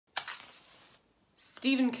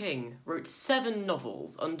Stephen King wrote 7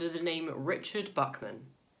 novels under the name Richard Bachman.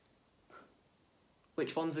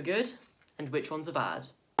 Which ones are good and which ones are bad?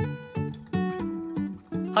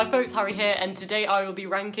 Hi folks, Harry here, and today I will be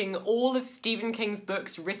ranking all of Stephen King's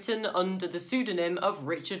books written under the pseudonym of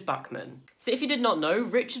Richard Bachman. So if you did not know,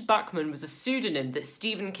 Richard Bachman was a pseudonym that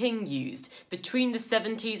Stephen King used between the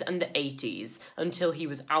 70s and the 80s until he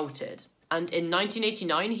was outed. And in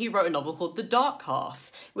 1989 he wrote a novel called The Dark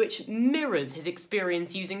Half, which mirrors his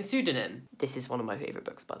experience using a pseudonym. This is one of my favourite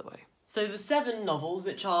books, by the way. So the 7 novels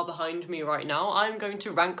which are behind me right now, I'm going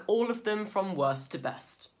to rank all of them from worst to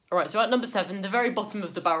best. Alright, so at number 7, the very bottom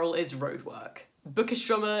of the barrel is Roadwork. Bookish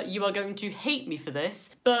Drummer, you are going to hate me for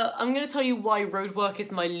this, but I'm going to tell you why Roadwork is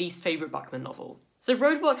my least favourite Bachman novel. So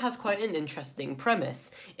Roadwork has quite an interesting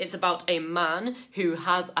premise. It's about a man who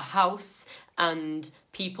has a house and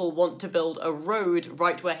people want to build a road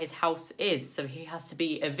right where his house is, so he has to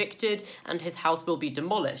be evicted and his house will be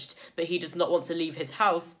demolished. But he does not want to leave his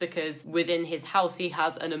house because within his house he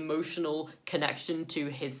has an emotional connection to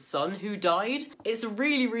his son who died. It's a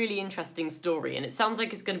really, really interesting story and it sounds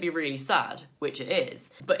like it's going to be really sad, which it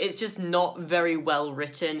is, but it's just not very well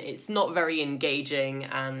written, it's not very engaging,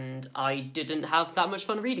 and I didn't have that much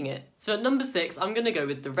fun reading it. So at number 6, I'm going to go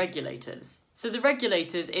with The Regulators. So The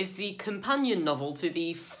Regulators is the companion novel to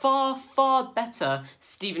the far, far better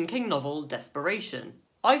Stephen King novel, Desperation.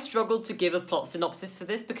 I struggled to give a plot synopsis for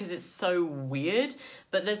this because it's so weird,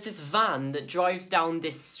 but there's this van that drives down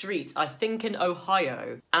this street, I think in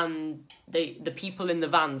Ohio, and the people in the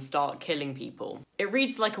van start killing people. It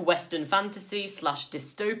reads like a Western fantasy /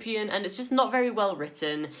 dystopian, and it's just not very well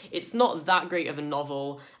written. It's not that great of a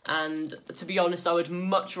novel, and to be honest, I would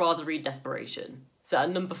much rather read Desperation. So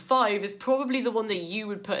at number 5 is probably the one that you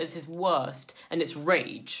would put as his worst, and it's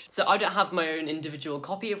Rage. So I don't have my own individual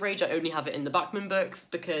copy of Rage, I only have it in the Bachman books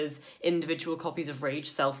because individual copies of Rage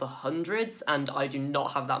sell for hundreds and I do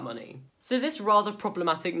not have that money. So this rather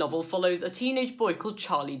problematic novel follows a teenage boy called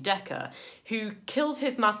Charlie Decker, who kills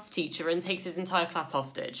his maths teacher and takes his entire class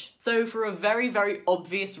hostage. So for a very, very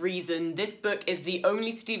obvious reason, this book is the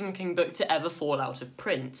only Stephen King book to ever fall out of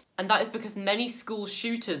print. And that is because many school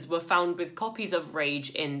shooters were found with copies of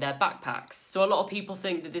Rage in their backpacks. So a lot of people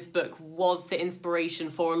think that this book was the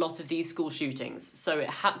inspiration for a lot of these school shootings, so it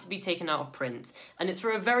had to be taken out of print. And it's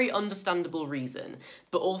for a very understandable reason,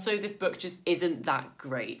 but also this book just isn't that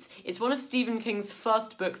great. It's one of Stephen King's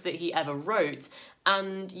first books that he ever wrote,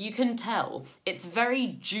 and you can tell it's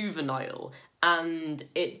very juvenile and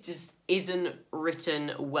it just isn't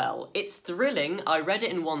written well. It's thrilling, I read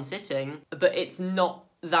it in one sitting, but it's not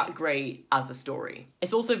that great as a story.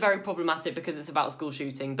 It's also very problematic because it's about a school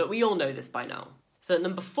shooting, but we all know this by now. So at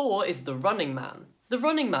number 4 is The Running Man. The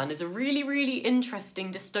Running Man is a really, really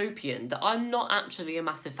interesting dystopian that I'm not actually a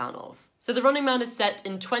massive fan of. So The Running Man is set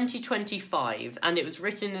in 2025 and it was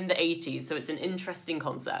written in the 80s, so it's an interesting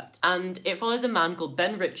concept. And it follows a man called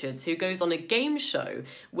Ben Richards who goes on a game show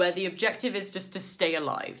where the objective is just to stay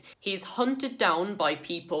alive. He's hunted down by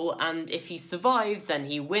people and if he survives then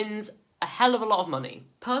he wins a hell of a lot of money.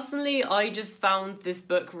 Personally, I just found this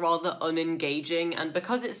book rather unengaging, and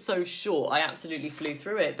because it's so short, I absolutely flew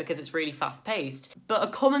through it because it's really fast-paced. But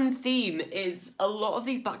a common theme is a lot of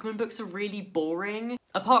these Bachman books are really boring.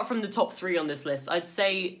 Apart from the top 3 on this list, I'd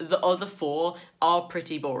say the other 4 are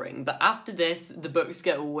pretty boring, but after this, the books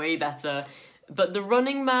get way better. But The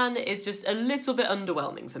Running Man is just a little bit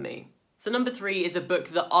underwhelming for me. So number 3 is a book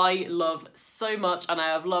that I love so much and I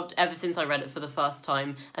have loved ever since I read it for the first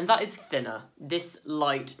time, and that is Thinner. This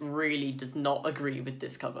light really does not agree with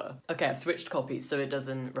this cover. Okay, I've switched copies so it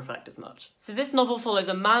doesn't reflect as much. So this novel follows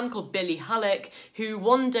a man called Billy Halleck who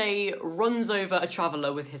one day runs over a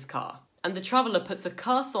traveller with his car. And the traveller puts a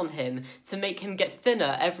curse on him to make him get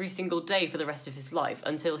thinner every single day for the rest of his life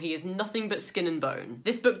until he is nothing but skin and bone.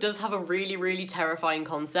 This book does have a really, really terrifying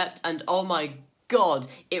concept, and oh my God,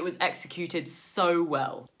 it was executed so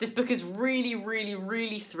well. This book is really, really,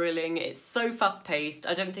 really thrilling. It's so fast-paced.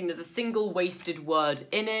 I don't think there's a single wasted word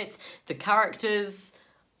in it. The characters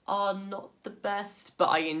are not the best, but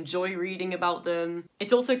I enjoy reading about them.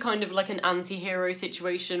 It's also kind of like an anti-hero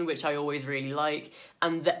situation, which I always really like.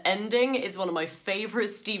 And the ending is one of my favourite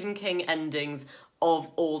Stephen King endings of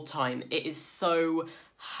all time. It is so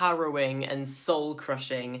harrowing and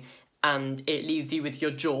soul-crushing, and it leaves you with your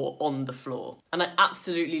jaw on the floor. And I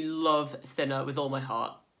absolutely love Thinner with all my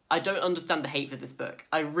heart. I don't understand the hate for this book.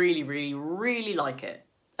 I really, really, really like it.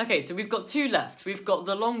 Okay, so we've got two left. We've got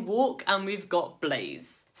The Long Walk and we've got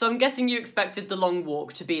Blaze. So I'm guessing you expected The Long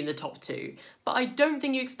Walk to be in the top two, but I don't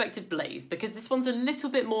think you expected Blaze because this one's a little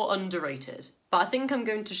bit more underrated. But I think I'm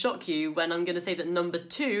going to shock you when I'm going to say that number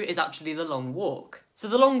 2 is actually The Long Walk. So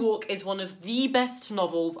The Long Walk is one of the best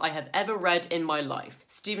novels I have ever read in my life.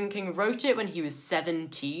 Stephen King wrote it when he was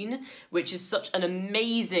 17, which is such an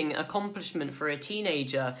amazing accomplishment for a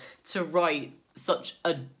teenager to write such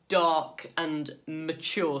a dark and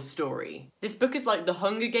mature story. This book is like The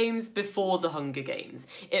Hunger Games before The Hunger Games.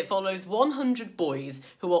 It follows 100 boys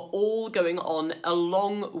who are all going on a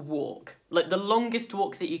long walk, like the longest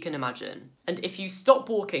walk that you can imagine. And if you stop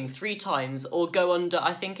walking 3 times or go under,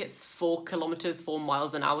 I think it's 4 kilometers, 4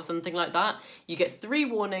 miles an hour, something like that, you get 3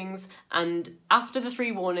 warnings, and after the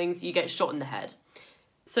 3 warnings, you get shot in the head.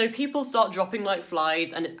 So people start dropping like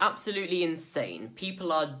flies and it's absolutely insane.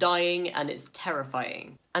 People are dying and it's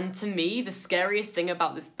terrifying. And to me, the scariest thing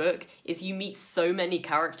about this book is you meet so many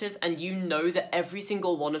characters and you know that every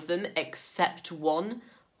single one of them, except one,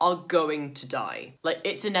 are going to die. Like,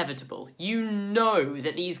 it's inevitable. You know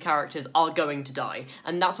that these characters are going to die,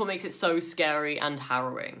 and that's what makes it so scary and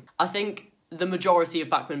harrowing. I think the majority of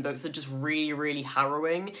Bachman books are just really, really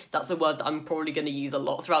harrowing. That's a word that I'm probably going to use a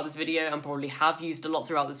lot throughout this video and probably have used a lot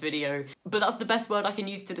throughout this video, but that's the best word I can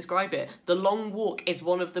use to describe it. The Long Walk is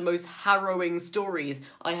one of the most harrowing stories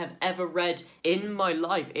I have ever read in my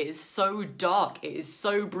life. It is so dark, it is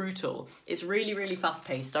so brutal. It's really, really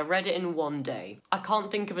fast-paced. I read it in one day. I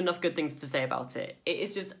can't think of enough good things to say about it. It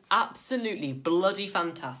is just absolutely bloody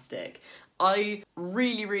fantastic. I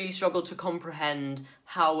really, really struggled to comprehend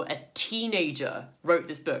how a teenager wrote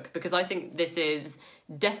this book because I think this is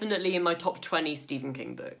definitely in my top 20 Stephen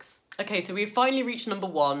King books. Okay, so we've finally reached number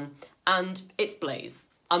 1 and it's Blaze.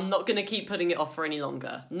 I'm not going to keep putting it off for any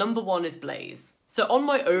longer. Number 1 is Blaze. So on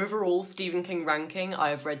my overall Stephen King ranking, I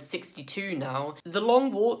have read 62 now. The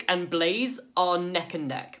Long Walk and Blaze are neck and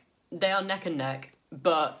neck. They are neck and neck,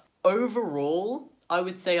 but overall, I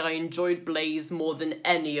would say I enjoyed Blaze more than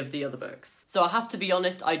any of the other books. So I have to be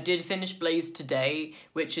honest, I did finish Blaze today,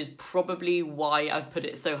 which is probably why I've put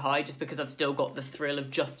it so high, just because I've still got the thrill of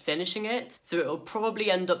just finishing it. So it will probably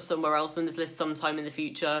end up somewhere else in this list sometime in the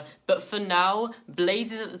future. But for now,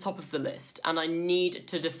 Blaze is at the top of the list, and I need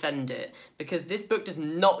to defend it, because this book does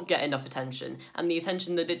not get enough attention, and the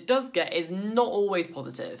attention that it does get is not always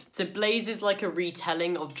positive. So Blaze is like a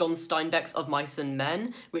retelling of John Steinbeck's Of Mice and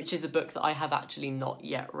Men, which is a book that I have actually not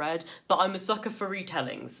yet read, but I'm a sucker for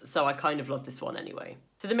retellings, so I kind of love this one anyway.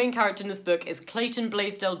 So the main character in this book is Clayton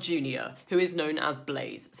Blaisdell Jr., who is known as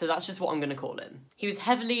Blaze, so that's just what I'm going to call him. He was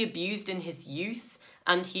heavily abused in his youth,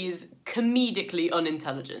 and he is comedically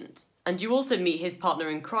unintelligent. And you also meet his partner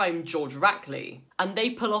in crime, George Rackley, and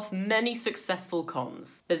they pull off many successful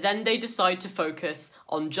cons, but then they decide to focus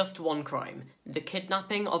on just one crime, the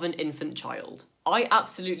kidnapping of an infant child. I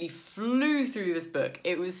absolutely flew through this book.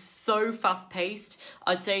 It was so fast-paced.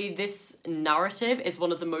 I'd say this narrative is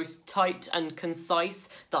one of the most tight and concise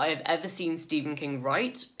that I have ever seen Stephen King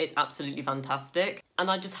write. It's absolutely fantastic. And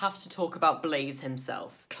I just have to talk about Blaze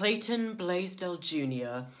himself. Clayton Blaisdell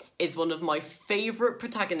Jr. is one of my favourite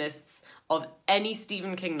protagonists of any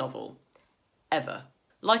Stephen King novel, ever.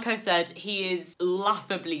 Like I said, he is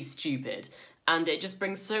laughably stupid, and it just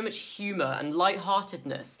brings so much humour and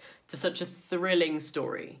lightheartedness to such a thrilling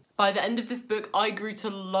story. By the end of this book, I grew to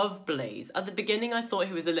love Blaze. At the beginning, I thought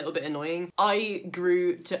he was a little bit annoying. I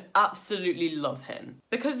grew to absolutely love him.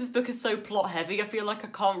 Because this book is so plot heavy, I feel like I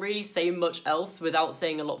can't really say much else without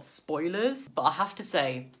saying a lot of spoilers, but I have to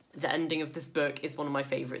say, the ending of this book is one of my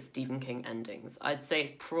favourite Stephen King endings. I'd say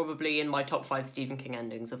it's probably in my top 5 Stephen King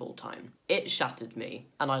endings of all time. It shattered me,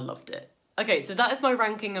 and I loved it. Okay, so that is my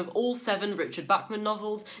ranking of all 7 Richard Bachman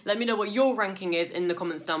novels. Let me know what your ranking is in the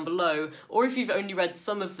comments down below, or if you've only read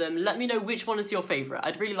some of them, let me know which one is your favourite.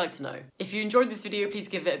 I'd really like to know. If you enjoyed this video, please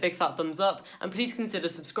give it a big fat thumbs up, and please consider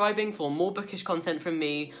subscribing for more bookish content from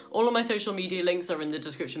me. All of my social media links are in the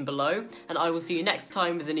description below, and I will see you next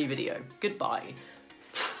time with a new video. Goodbye.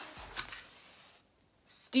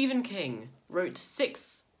 Stephen King wrote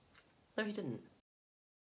 6... No, he didn't.